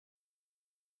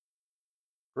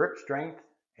grip strength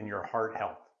and your heart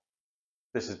health.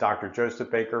 This is Dr. Joseph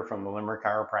Baker from the Limerick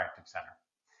Chiropractic Center.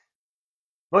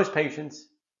 Most patients,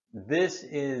 this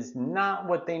is not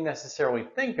what they necessarily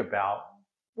think about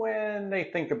when they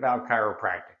think about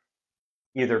chiropractic,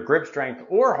 either grip strength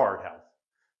or heart health.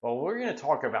 Well, we're going to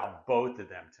talk about both of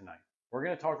them tonight. We're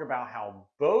going to talk about how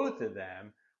both of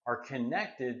them are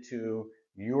connected to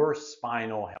your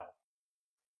spinal health.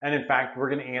 And in fact,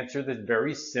 we're going to answer the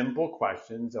very simple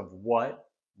questions of what,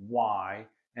 why,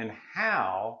 and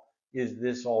how is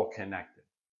this all connected.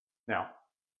 Now,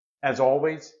 as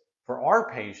always, for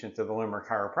our patients at the Limerick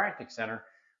Chiropractic Center,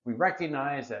 we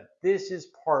recognize that this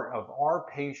is part of our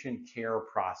patient care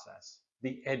process,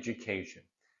 the education.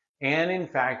 And in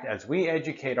fact, as we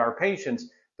educate our patients,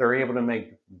 they're able to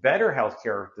make better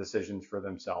healthcare decisions for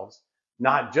themselves,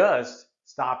 not just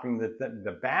stopping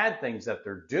the bad things that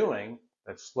they're doing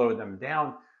that slow them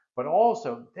down, but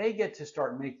also they get to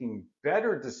start making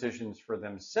better decisions for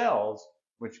themselves,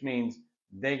 which means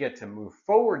they get to move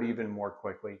forward even more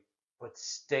quickly, but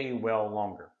stay well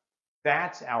longer.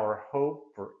 That's our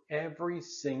hope for every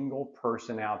single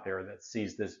person out there that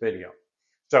sees this video.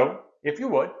 So if you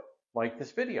would, like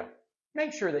this video.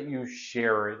 Make sure that you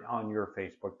share it on your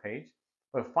Facebook page.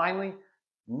 But finally,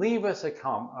 leave us a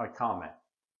comment.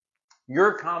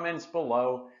 Your comments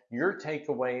below, your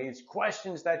takeaways,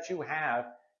 questions that you have,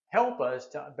 help us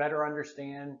to better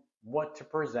understand what to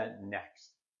present next.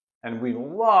 And we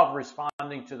love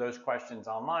responding to those questions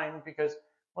online because,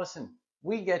 listen,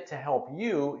 we get to help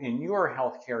you in your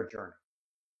healthcare journey.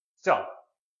 So,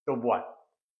 the what?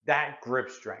 That grip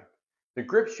strength. The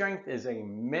grip strength is a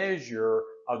measure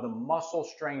of the muscle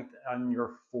strength on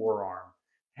your forearm.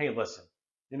 Hey, listen,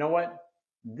 you know what?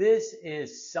 This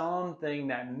is something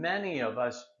that many of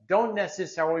us don't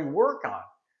necessarily work on.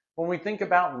 When we think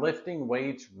about lifting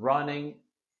weights, running,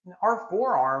 our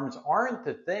forearms aren't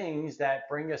the things that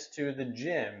bring us to the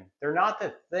gym. They're not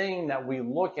the thing that we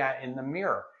look at in the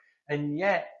mirror. And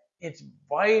yet, it's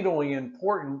vitally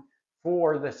important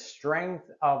for the strength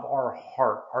of our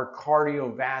heart, our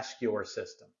cardiovascular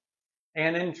system.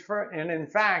 And in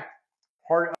fact,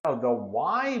 part of the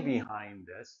why behind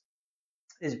this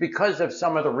is because of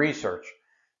some of the research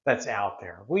that's out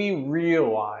there. We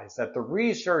realize that the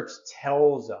research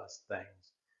tells us things.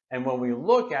 And when we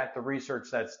look at the research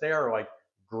that's there, like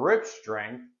grip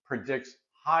strength predicts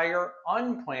higher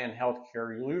unplanned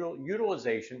healthcare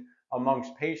utilization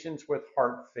amongst patients with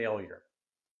heart failure.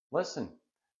 Listen,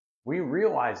 we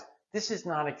realize this is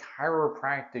not a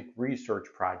chiropractic research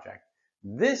project.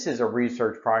 This is a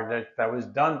research project that was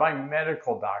done by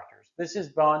medical doctors. This is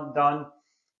done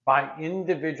by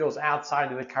individuals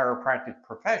outside of the chiropractic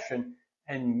profession,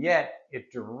 and yet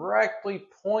it directly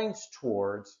points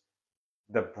towards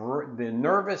the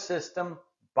nervous system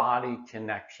body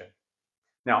connection.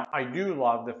 Now, I do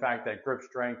love the fact that grip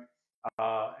strength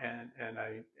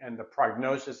and the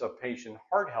prognosis of patient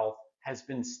heart health has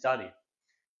been studied.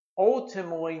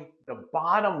 Ultimately, the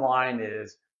bottom line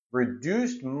is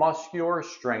reduced muscular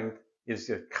strength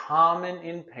is common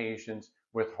in patients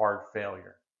with heart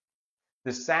failure.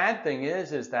 The sad thing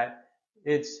is that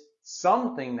it's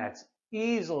something that's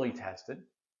easily tested,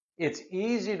 it's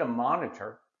easy to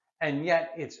monitor, and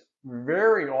yet it's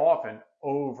very often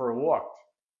overlooked.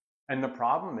 And the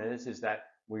problem is that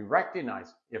we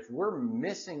recognize if we're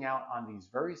missing out on these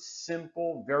very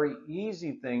simple, very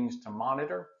easy things to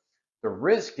monitor, the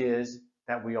risk is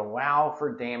that we allow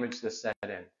for damage to set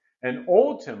in, and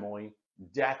ultimately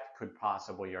death could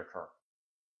possibly occur.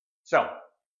 So,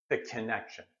 the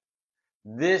connection.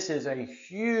 This is a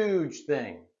huge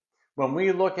thing. When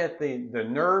we look at the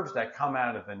nerves that come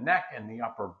out of the neck and the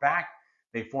upper back,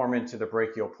 they form into the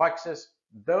brachial plexus.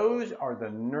 Those are the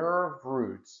nerve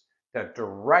roots that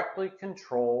directly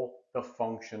control the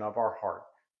function of our heart,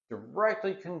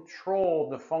 directly control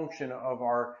the function of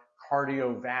our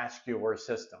cardiovascular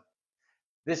system.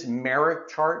 This Limerick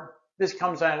chart, this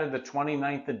comes out of the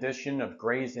 29th edition of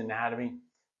Gray's Anatomy.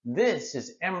 This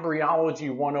is embryology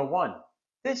 101.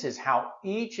 This is how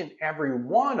each and every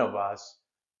one of us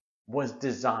was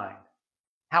designed,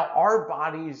 how our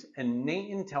body's innate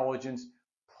intelligence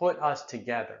put us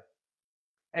together.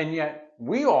 And yet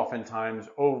we oftentimes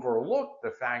overlook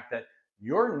the fact that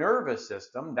your nervous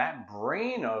system, that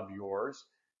brain of yours,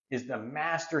 is the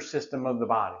master system of the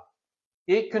body.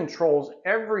 It controls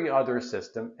every other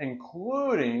system,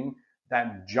 including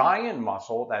that giant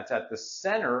muscle that's at the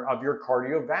center of your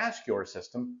cardiovascular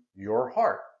system, your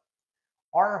heart.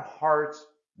 Our hearts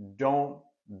don't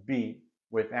beat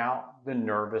without the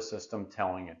nervous system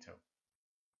telling it to.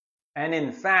 And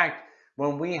in fact,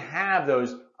 when we have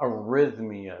those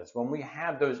arrhythmias, when we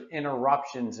have those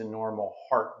interruptions in normal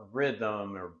heart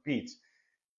rhythm or beats,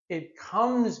 it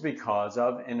comes because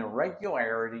of an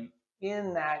irregularity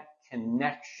in that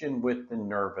connection with the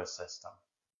nervous system.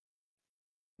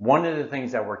 One of the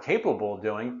things that we're capable of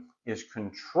doing is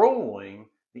controlling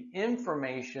the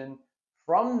information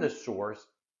from the source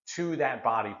to that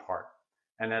body part.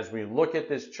 And as we look at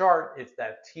this chart, it's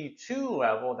that T2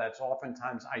 level that's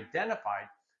oftentimes identified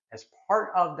as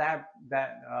part of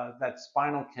that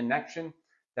spinal connection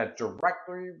that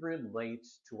directly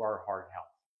relates to our heart health.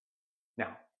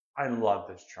 Now, I love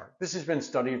this chart. This has been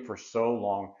studied for so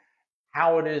long,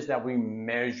 how it is that we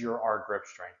measure our grip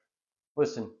strength.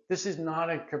 Listen, this is not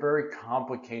a very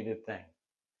complicated thing.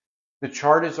 The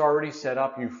chart is already set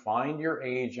up. You find your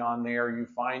age on there. You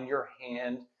find your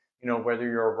hand, whether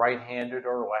you're right-handed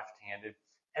or left-handed.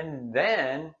 And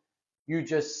then you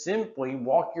just simply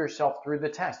walk yourself through the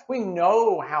test. We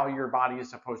know how your body is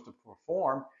supposed to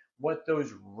perform, what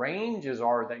those ranges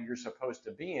are that you're supposed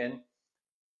to be in.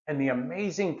 And the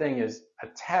amazing thing is a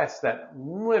test that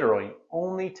literally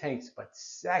only takes but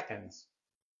seconds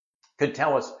could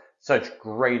tell us such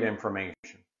great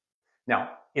information.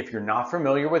 Now, if you're not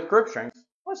familiar with grip strength,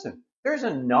 listen, there's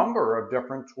a number of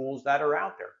different tools that are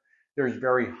out there. There's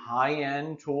very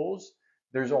high-end tools.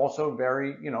 There's also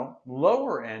very,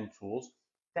 lower-end tools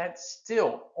that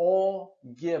still all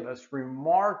give us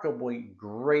remarkably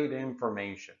great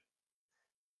information.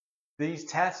 These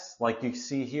tests, like you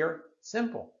see here,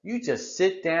 simple. You just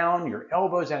sit down, your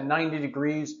elbows at 90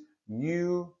 degrees,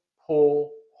 you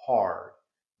pull hard.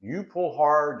 You pull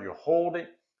hard, you hold it.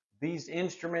 These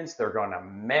instruments, they're going to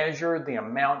measure the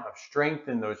amount of strength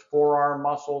in those forearm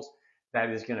muscles that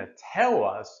is going to tell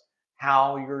us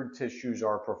how your tissues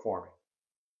are performing.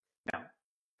 Now,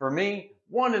 for me,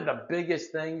 one of the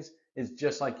biggest things is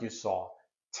just like you saw,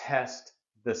 test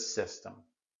the system.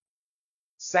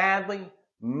 Sadly,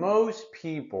 most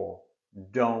people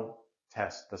don't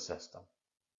test the system.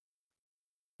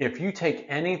 If you take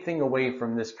anything away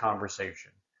from this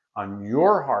conversation on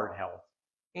your heart health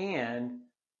and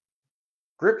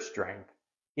grip strength,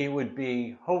 it would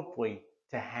be hopefully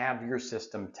to have your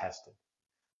system tested.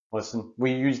 Listen,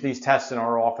 we use these tests in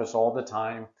our office all the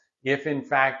time. If in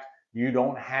fact you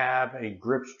don't have a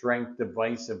grip strength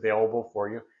device available for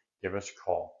you, give us a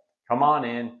call. Come on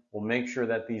in. We'll make sure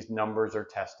that these numbers are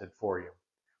tested for you.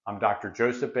 I'm Dr.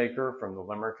 Joseph Baker from the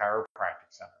Limerick Chiropractic